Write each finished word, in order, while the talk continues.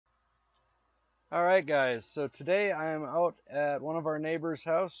Alright guys, so today I am out at one of our neighbor's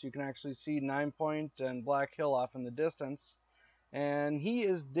house. You can actually see Nine Point and Black Hill off in the distance. And he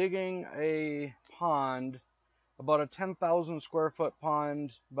is digging a pond, about a 10,000 square foot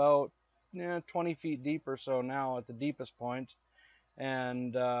pond, about 20 feet deep or so now at the deepest point.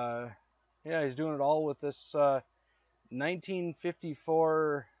 And yeah, he's doing it all with this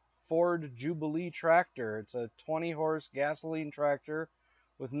 1954 Ford Jubilee tractor. It's a 20 horse gasoline tractor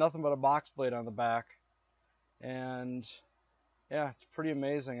with nothing but a box blade on the back. And yeah, it's pretty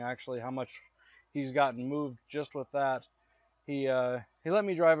amazing actually how much he's gotten moved just with that. He let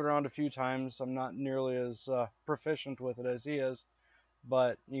me drive it around a few times. I'm not nearly as proficient with it as he is,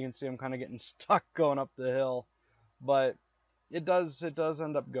 but you can see I'm kind of getting stuck going up the hill. But it does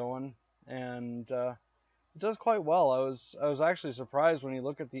end up going, and it does quite well. I was actually surprised when you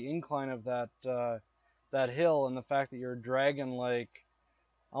look at the incline of that hill and the fact that you're dragging like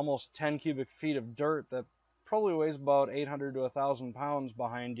almost 10 cubic feet of dirt that probably weighs about 800 to 1,000 pounds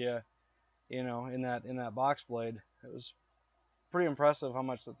behind you, you know, in that box blade. It was pretty impressive how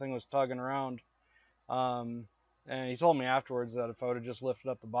much the thing was tugging around. And he told me afterwards that if I would have just lifted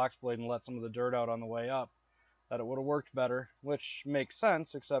up the box blade and let some of the dirt out on the way up, that it would have worked better, which makes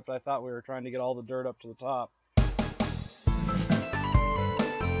sense, except I thought we were trying to get all the dirt up to the top.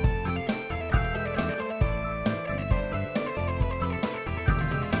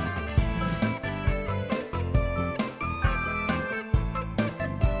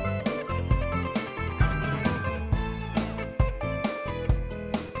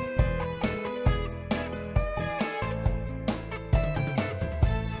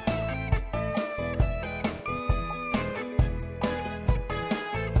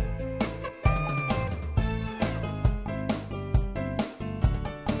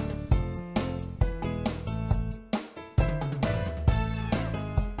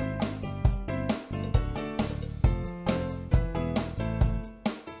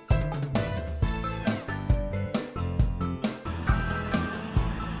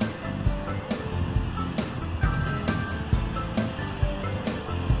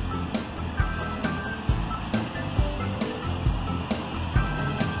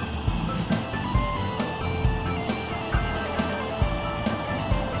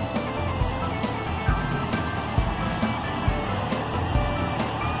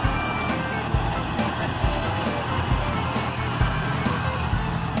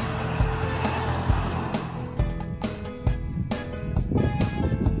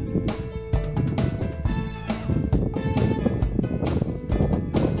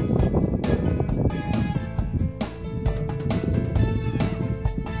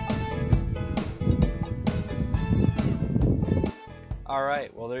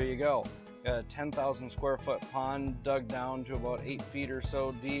 Alright, well there you go. Got a 10,000 square foot pond dug down to about 8 feet or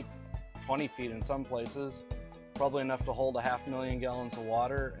so deep, 20 feet in some places. Probably enough to hold 500,000 gallons of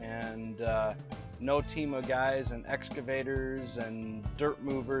water, and no team of guys and excavators and dirt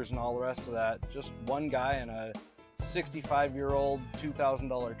movers and all the rest of that. Just one guy and a 65-year-old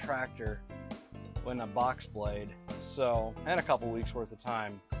 $2,000 tractor and a box blade. So, and a couple weeks worth of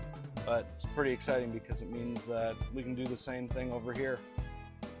time. But it's pretty exciting because it means that we can do the same thing over here.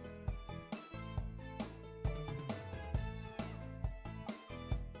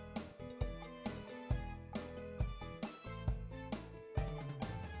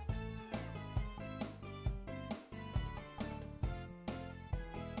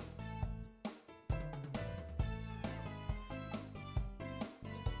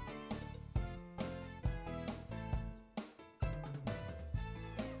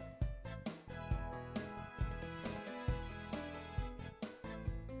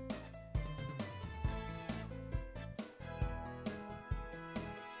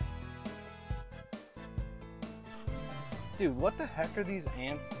 Dude, what the heck are these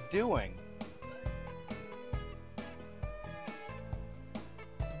ants doing?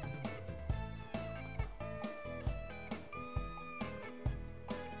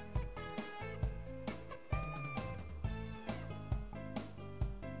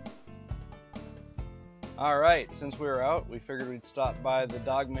 Alright, since we were out, we figured we'd stop by the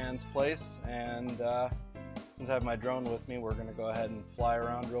Dogman's place, and since I have my drone with me, we're going to go ahead and fly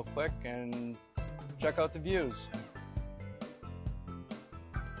around real quick and check out the views.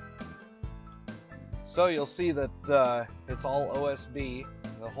 So you'll see that it's all OSB.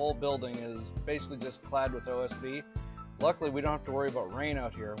 The whole building is basically just clad with OSB. Luckily, we don't have to worry about rain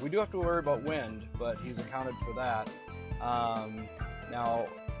out here. We do have to worry about wind, but he's accounted for that. Now,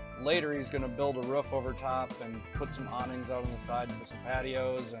 later he's going to build a roof over top and put some awnings out on the side for some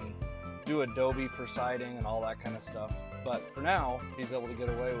patios and do adobe for siding and all that kind of stuff. But for now, he's able to get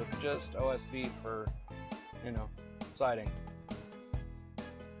away with just OSB for, you know, siding.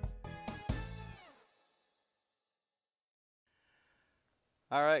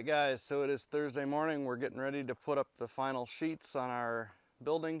 Alright guys, so it is Thursday morning. We're getting ready to put up the final sheets on our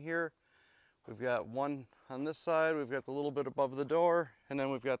building here. We've got one on this side, we've got the little bit above the door, and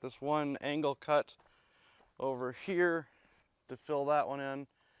then we've got this one angle cut over here to fill that one in.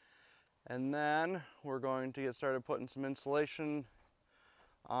 And then we're going to get started putting some insulation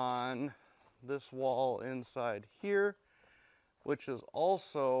on this wall inside here, which is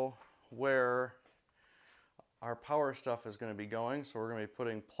also where our power stuff is going to be going. So we're going to be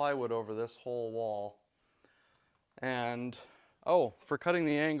putting plywood over this whole wall. And oh, for cutting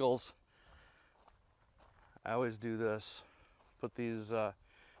the angles, I always do this. Put these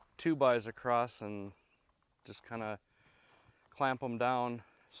 2x across and just kind of clamp them down,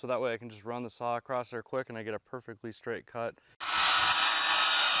 so that way I can just run the saw across there quick and I get a perfectly straight cut.